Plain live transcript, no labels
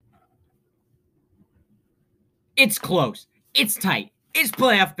It's close. It's tight. It's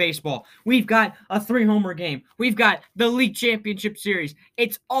playoff baseball. We've got a 3-homer game. We've got the league championship series.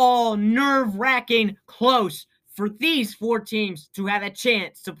 It's all nerve-wracking close for these 4 teams to have a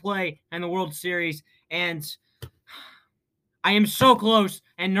chance to play in the World Series. And I am so close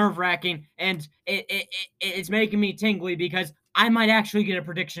and nerve-wracking, and it's making me tingly because I might actually get a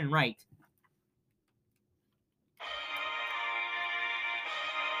prediction right.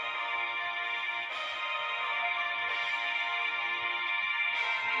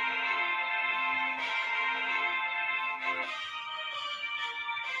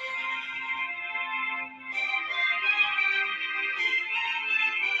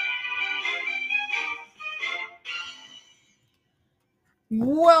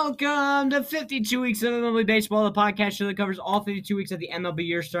 Welcome to 52 Weeks of MLB Baseball, the podcast show that covers all 52 weeks of the MLB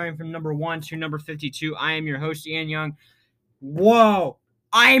year, starting from number 1 to number 52. I am your host, Ian Young. Whoa,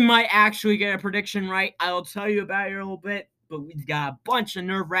 I might actually get a prediction right. I'll tell you about it in a little bit, but we've got a bunch of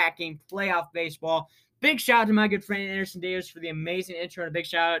nerve-wracking playoff baseball. Big shout out to my good friend Anderson Davis for the amazing intro, and a big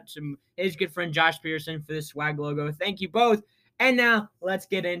shout out to his good friend Josh Pearson for the swag logo. Thank you both. And now let's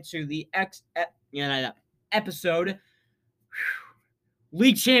get into the episode.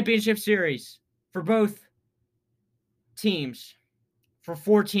 League Championship Series for both teams, for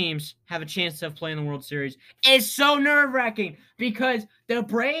 4 teams, have a chance to play in the World Series. It's so nerve-wracking because the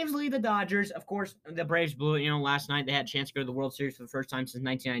Braves lead the Dodgers. Of course, the Braves blew it, last night. They had a chance to go to the World Series for the first time since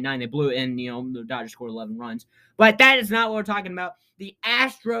 1999. They blew it, and, the Dodgers scored 11 runs. But that is not what we're talking about. The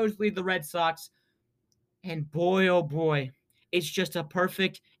Astros lead the Red Sox, and boy, oh boy, it's just a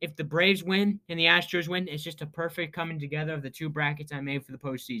perfect, if the Braves win and the Astros win, it's just a perfect coming together of the 2 brackets I made for the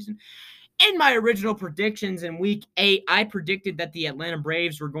postseason. In my original predictions in Week 8, I predicted that the Atlanta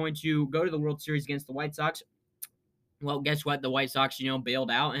Braves were going to go to the World Series against the White Sox. Well, guess what? The White Sox,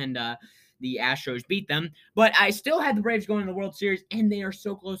 bailed out, and the Astros beat them. But I still had the Braves going to the World Series, and they are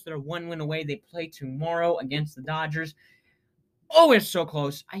so close. They're 1 win away. They play tomorrow against the Dodgers. Oh, it's so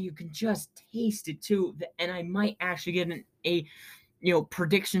close. You can just taste it, too. And I might actually get a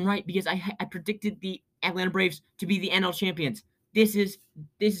prediction right because I predicted the Atlanta Braves to be the NL champions. This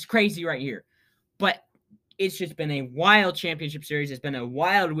is crazy right here. But it's just been a wild championship series. It's been a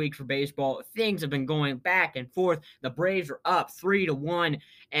wild week for baseball. Things have been going back and forth. The Braves are up 3-1,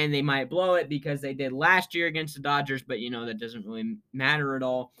 and they might blow it because they did last year against the Dodgers, but that doesn't really matter at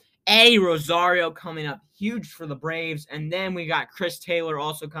all. Eddie Rosario coming up huge for the Braves, and then we got Chris Taylor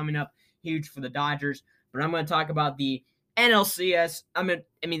also coming up huge for the Dodgers. But I'm going to talk about the NLCS.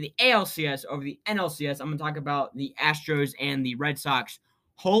 The ALCS over the NLCS. I'm going to talk about the Astros and the Red Sox.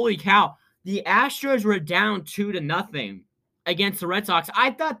 Holy cow. The Astros were down 2-0 against the Red Sox.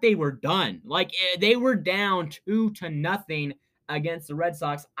 I thought they were done. They were down 2-0 against the Red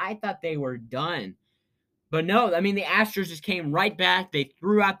Sox. I thought they were done. But no, the Astros just came right back. They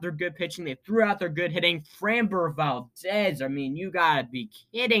threw out their good pitching. They threw out their good hitting. Framber Valdez, you got to be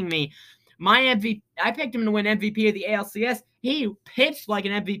kidding me. My MVP, I picked him to win MVP of the ALCS. He pitched like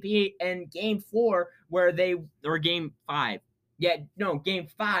an MVP in Game 4 Game 5. Game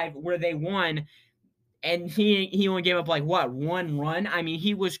 5 where they won, and he only gave up 1 run.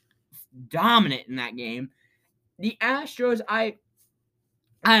 He was dominant in that game. The Astros, I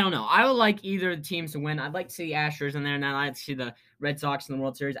don't know. I would like either of the teams to win. I'd like to see the Astros in there, and I'd like to see the Red Sox in the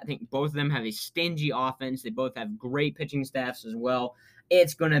World Series. I think both of them have a stingy offense. They both have great pitching staffs as well.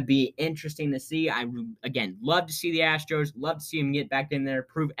 It's going to be interesting to see. I, again, love to see the Astros. Love to see them get back in there,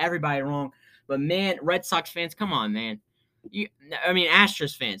 prove everybody wrong. But, man, Red Sox fans, come on, man.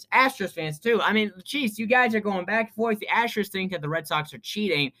 Astros fans too. Geez, you guys are going back and forth. The Astros think that the Red Sox are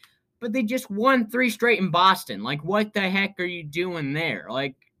cheating, but they just won 3 straight in Boston. What the heck are you doing there?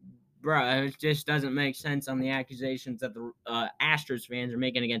 Bro, it just doesn't make sense on the accusations that the Astros fans are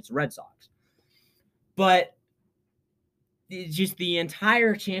making against the Red Sox. But just the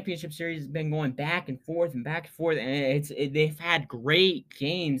entire championship series has been going back and forth, and they've had great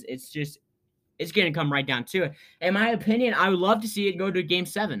games. It's going to come right down to it. In my opinion, I would love to see it go to Game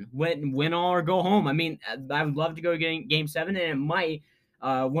 7, win all or go home. I would love to go to Game 7, and it might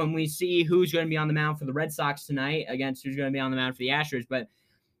when we see who's going to be on the mound for the Red Sox tonight against who's going to be on the mound for the Astros. But,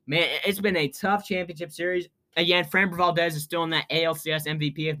 man, it's been a tough championship series. Again, Framber Valdez is still in that ALCS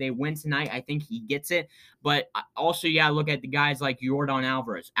MVP. If they win tonight, I think he gets it. But also, you got to look at the guys like Yordan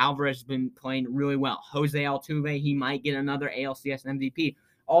Alvarez. Alvarez has been playing really well. Jose Altuve, he might get another ALCS MVP.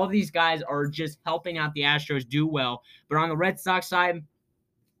 All these guys are just helping out the Astros do well. But on the Red Sox side,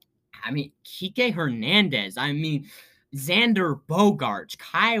 Kike Hernandez, Xander Bogaerts,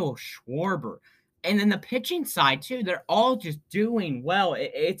 Kyle Schwarber. And then the pitching side, too, they're all just doing well.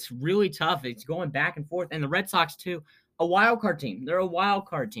 It's really tough. It's going back and forth. And the Red Sox, too, a wild card team. They're a wild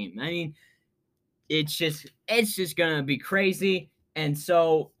card team. I mean, it's just going to be crazy. And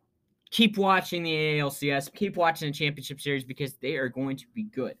so keep watching the ALCS. Keep watching the Championship Series because they are going to be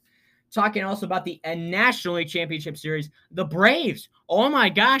good. Talking also about the National League Championship Series, the Braves. Oh, my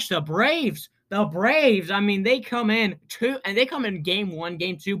gosh, the Braves. The Braves, I mean, they come in game 1,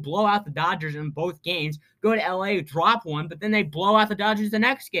 game 2, blow out the Dodgers in both games, go to LA, drop one, but then they blow out the Dodgers the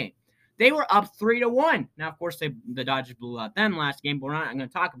next game. They were up 3-1. Now, of course, the Dodgers blew out them last game, but we're not going to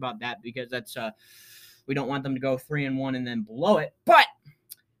talk about that because that's we don't want them to go 3-1 and then blow it. But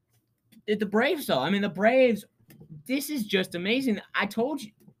the Braves, though, I mean, the Braves, this is just amazing. I told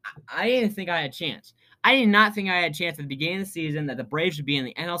you, I didn't think I had a chance. I did not think I had a chance at the beginning of the season that the Braves would be in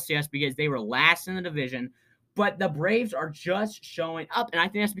the NLCS because they were last in the division. But the Braves are just showing up, and I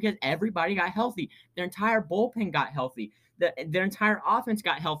think that's because everybody got healthy. Their entire bullpen got healthy. Their entire offense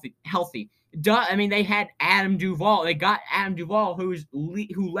got healthy. I mean, they had Adam Duvall. They got Adam Duvall, who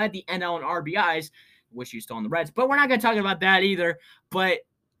led the NL in RBIs. Wish he was still on the Reds, but we're not going to talk about that either.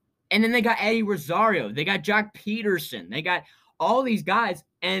 And then they got Eddie Rosario. They got Jock Peterson. They got all these guys.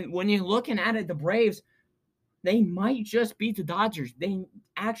 And when you're looking at it, the Braves, they might just beat the Dodgers. They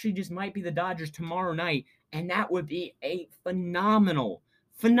actually just might be the Dodgers tomorrow night. And that would be a phenomenal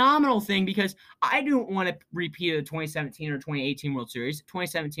thing because I don't want to repeat the 2017 or 2018 World Series.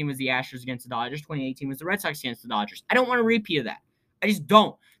 2017 was the Astros against the Dodgers. 2018 was the Red Sox against the Dodgers. I don't want to repeat of that. I just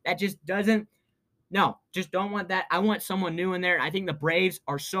don't. That just doesn't. No, just don't want that. I want someone new in there. I think the Braves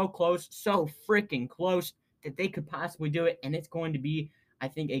are so close, so freaking close that they could possibly do it. And it's going to be, I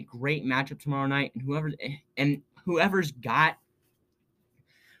think, a great matchup tomorrow night. And whoever's got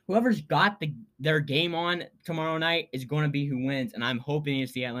their game on tomorrow night is going to be who wins. And I'm hoping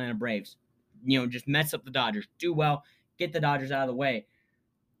it's the Atlanta Braves. Just mess up the Dodgers, do well, get the Dodgers out of the way.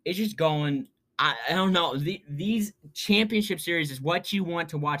 It's just going. I don't know. These championship series is what you want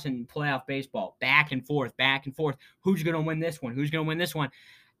to watch in playoff baseball. Back and forth. Who's going to win this one?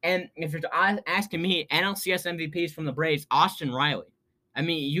 And if you're asking me, NLCS MVPs from the Braves, Austin Riley. I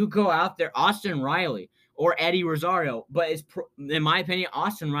mean, you go out there, Austin Riley or Eddie Rosario. But in my opinion,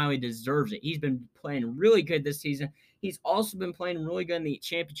 Austin Riley deserves it. He's been playing really good this season. He's also been playing really good in the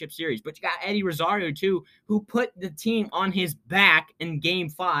championship series. But you got Eddie Rosario, too, who put the team on his back in Game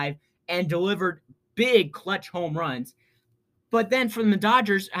 5 and delivered big clutch home runs. But then from the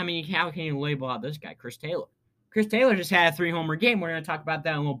Dodgers, I mean, how can you label out this guy, Chris Taylor? Chris Taylor just had a 3-homer game. We're going to talk about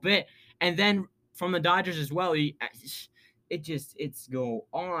that in a little bit. And then from the Dodgers as well, it's go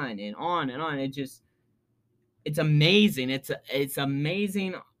on and on and on. It's amazing. It's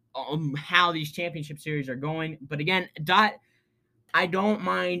amazing how these championship series are going. But again, I don't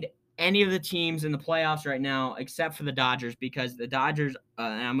mind any of the teams in the playoffs right now except for the Dodgers because the Dodgers,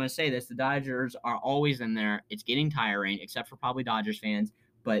 and I'm going to say this, the Dodgers are always in there. It's getting tiring, except for probably Dodgers fans.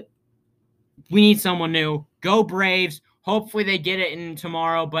 But we need someone new. Go Braves. Hopefully they get it in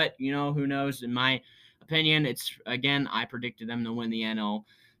tomorrow, but, who knows? In my opinion, I predicted them to win the NL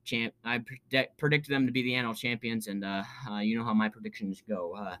champ. I predicted them to be the NL champions, and you know how my predictions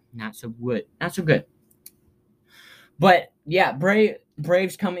go. Not so good. But, yeah,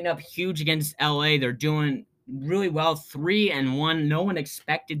 Braves coming up huge against LA. They're doing really well, 3-1. No one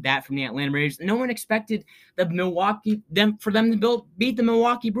expected that from the Atlanta Braves. No one expected them to beat the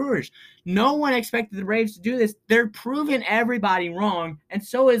Milwaukee Brewers. No one expected the Braves to do this. They're proving everybody wrong, and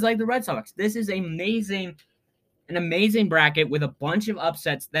so is the Red Sox. This is an amazing bracket with a bunch of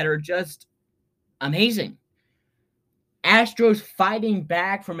upsets that are just amazing. Astros fighting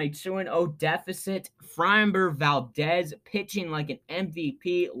back from a 2-0 deficit. Framber Valdez pitching like an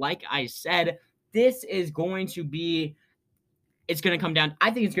MVP. Like I said, this is going to be – it's going to come down –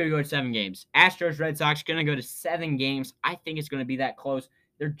 I think it's going to go to 7 games. Astros, Red Sox going to go to 7 games. I think it's going to be that close.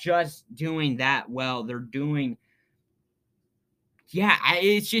 They're just doing that well. They're doing – yeah,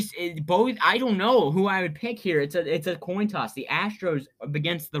 it's just both. I don't know who I would pick here. It's a coin toss. The Astros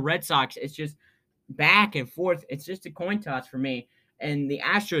against the Red Sox, it's just – back and forth. It's just a coin toss for me. And the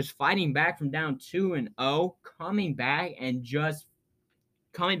Astros fighting back from down 2-0, coming back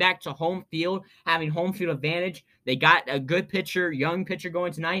to home field, having home field advantage. They got a good pitcher, young pitcher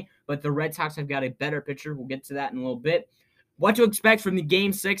going tonight, but the Red Sox have got a better pitcher. We'll get to that in a little bit. What to expect from the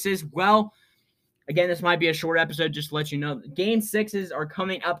Game 6s? Well, again, this might be a short episode just to let you know. Game 6s are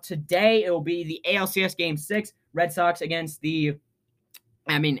coming up today. It will be the ALCS Game 6, Red Sox against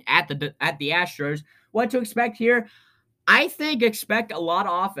at the Astros. What to expect here? I think expect a lot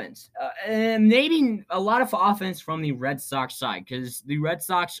of offense. And maybe a lot of offense from the Red Sox side because the Red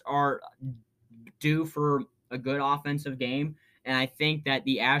Sox are due for a good offensive game. And I think that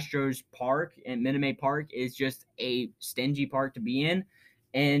the Astros park and Minute Maid Park is just a stingy park to be in.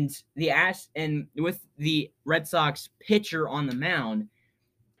 And with the Red Sox pitcher on the mound,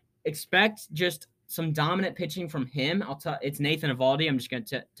 expect just some dominant pitching from him. It's Nathan Eovaldi. I'm just going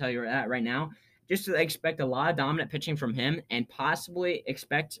to tell you that right now. Just to expect a lot of dominant pitching from him, and possibly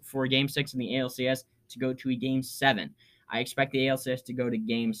expect for Game 6 in the ALCS to go to a Game 7. I expect the ALCS to go to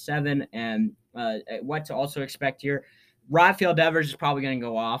Game 7, and what to also expect here, Rafael Devers is probably going to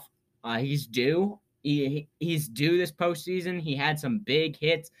go off. He's due. He's due this postseason. He had some big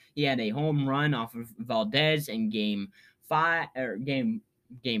hits. He had a home run off of Valdez in Game 4. Game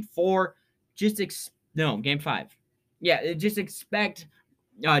 5. Yeah, just expect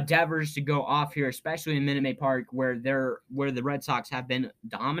Devers to go off here, especially in Minute Maid Park, where the Red Sox have been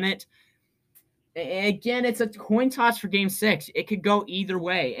dominant. And again, it's a coin toss for Game 6. It could go either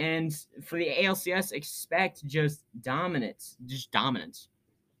way, and for the ALCS, expect just dominance.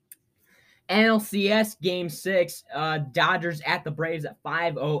 NLCS Game 6, Dodgers at the Braves at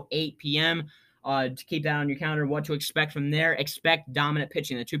 5:08 p.m. To keep that on your calendar, what to expect from there. Expect dominant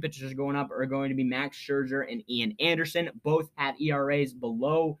pitching. The two pitchers going up are going to be Max Scherzer and Ian Anderson. Both have ERAs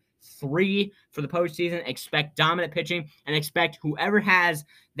below 3 for the postseason. Expect dominant pitching, and expect whoever has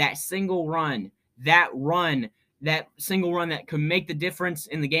that single run, that single run that could make the difference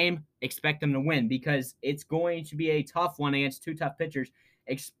in the game, expect them to win, because it's going to be a tough one against two tough pitchers.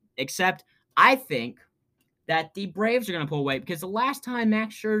 Except I think that the Braves are going to pull away, because the last time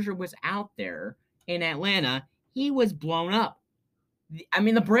Max Scherzer was out there in Atlanta, he was blown up. I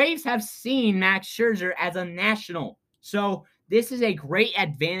mean, the Braves have seen Max Scherzer as a national. So this is a great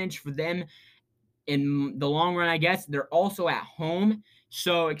advantage for them in the long run, I guess. They're also at home.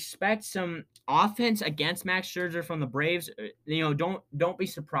 So expect some offense against Max Scherzer from the Braves. Don't be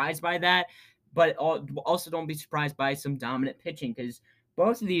surprised by that. But also don't be surprised by some dominant pitching, because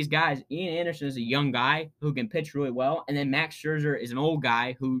both of these guys, Ian Anderson is a young guy who can pitch really well, and then Max Scherzer is an old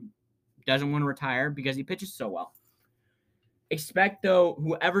guy who doesn't want to retire because he pitches so well. Expect, though,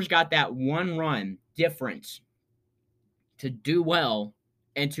 whoever's got that one run difference to do well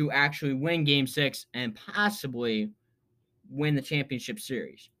and to actually win Game 6 and possibly win the championship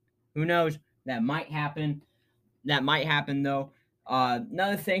series. Who knows? That might happen. Though.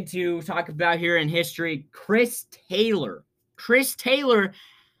 Another thing to talk about here in history, Chris Taylor. Chris Taylor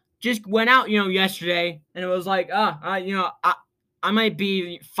just went out, yesterday, and it was like, I might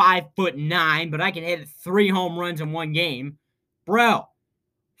be 5'9", but I can hit 3 home runs in one game. Bro,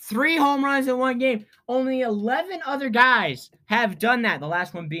 3 home runs in one game. Only 11 other guys have done that. The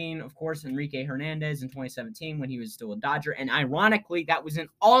last one being, of course, Enrique Hernandez in 2017 when he was still a Dodger. And ironically, that was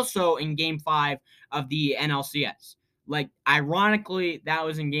also in Game 5 of the NLCS. Ironically, that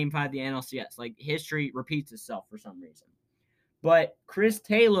was in Game 5 of the NLCS. History repeats itself for some reason. But Chris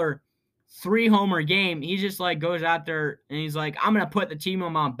Taylor, 3-homer game, he just, goes out there and he's like, I'm going to put the team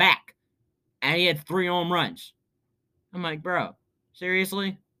on my back. And he had 3 home runs. I'm like, bro,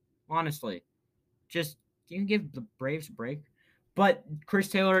 seriously? Honestly. Just, do you give the Braves a break? But Chris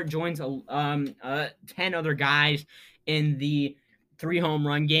Taylor joins 10 other guys in the 3-home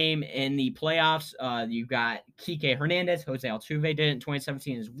run game in the playoffs. You've got Kike Hernandez, Jose Altuve did it in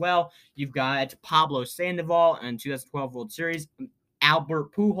 2017 as well. You've got Pablo Sandoval in 2012 World Series,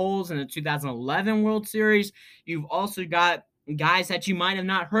 Albert Pujols in the 2011 World Series. You've also got guys that you might have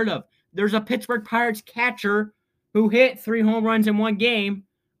not heard of. There's a Pittsburgh Pirates catcher who hit 3 home runs in one game.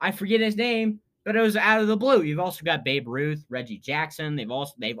 I forget his name, but it was out of the blue. You've also got Babe Ruth, Reggie Jackson. They've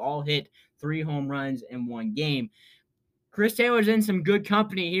all hit 3 home runs in one game. Chris Taylor's in some good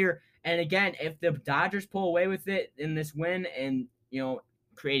company here. And again, if the Dodgers pull away with it in this win and,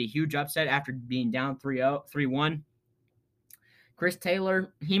 create a huge upset after being down 3-1, Chris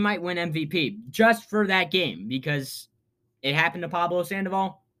Taylor, he might win MVP just for that game, because it happened to Pablo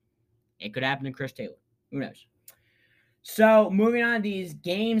Sandoval. It could happen to Chris Taylor. Who knows? So, moving on to these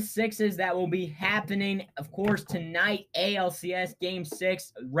Game 6s that will be happening, of course, tonight, ALCS Game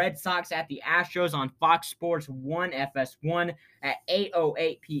 6, Red Sox at the Astros on Fox Sports 1 FS1 at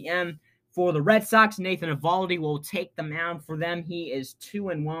 8:08 p.m. For the Red Sox, Nathan Eovaldi will take the mound for them. He is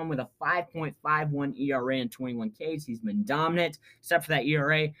 2-1 with a 5.51 ERA and 21 Ks. He's been dominant, except for that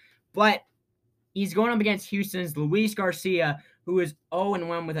ERA. But he's going up against Houston's Luis Garcia, who is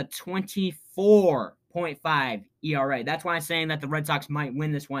 0-1 with a 24.5 ERA. That's why I'm saying that the Red Sox might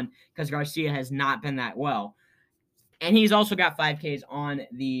win this one, because Garcia has not been that well. And he's also got 5 Ks on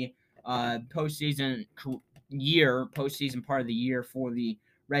the postseason part of the year for the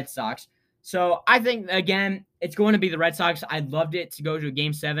Red Sox. So I think, again, it's going to be the Red Sox. I'd loved it to go to a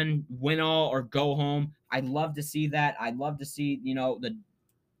Game 7, win all, or go home. I'd love to see that. I'd love to see, the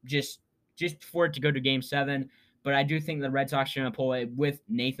just for it to go to Game 7. But I do think the Red Sox are going to pull it with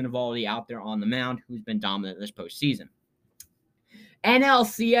Nathan Eovaldi out there on the mound, who's been dominant this postseason.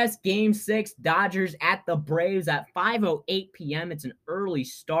 NLCS Game 6, Dodgers at the Braves at 5:08 p.m. It's an early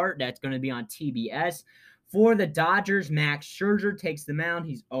start. That's going to be on TBS. For the Dodgers, Max Scherzer takes the mound.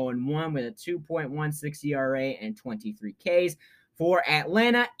 He's 0-1 with a 2.16 ERA and 23 Ks. For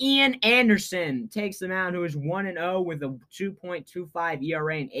Atlanta, Ian Anderson takes the mound, who is 1-0 with a 2.25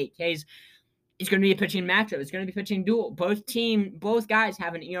 ERA and 8 Ks. It's going to be a pitching matchup. It's going to be pitching duel. Both guys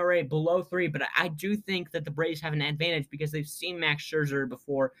have an ERA below 3, but I do think that the Braves have an advantage because they've seen Max Scherzer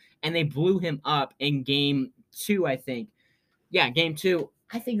before, and they blew him up in Game 2, I think. Yeah, Game 2.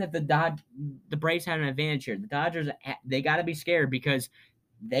 I think that the Braves have an advantage here. The Dodgers, they got to be scared because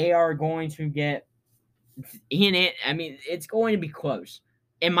they are going to get in it. I mean, it's going to be close.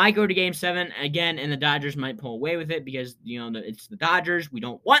 It might go to Game 7 again, and the Dodgers might pull away with it because, it's the Dodgers. We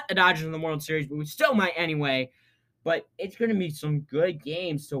don't want the Dodgers in the World Series, but we still might anyway. But it's going to be some good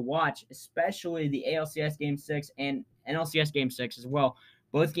games to watch, especially the ALCS Game 6 and NLCS Game 6 as well.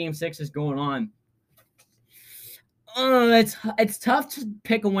 Both Game 6 is going on. It's tough to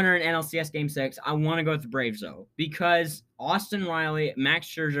pick a winner in NLCS Game 6. I want to go with the Braves, though, because Austin Riley, Max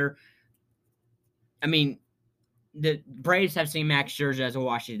Scherzer, I mean, the Braves have seen Max Scherzer as a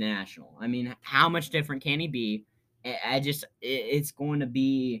Washington National. I mean, how much different can he be? It's going to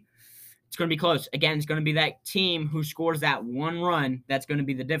be close. Again, it's going to be that team who scores that one run that's going to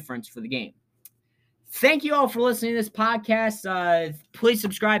be the difference for the game. Thank you all for listening to this podcast. Please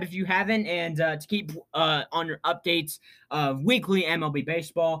subscribe if you haven't, and to keep on your updates of weekly MLB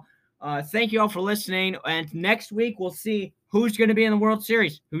baseball. Thank you all for listening, and next week we'll see who's going to be in the World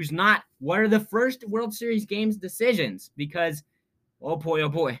Series, who's not. What are the first World Series games decisions? Because, oh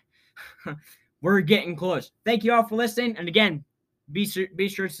boy, we're getting close. Thank you all for listening, and again, be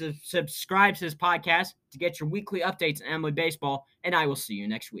sure to subscribe to this podcast to get your weekly updates on MLB baseball, and I will see you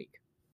next week.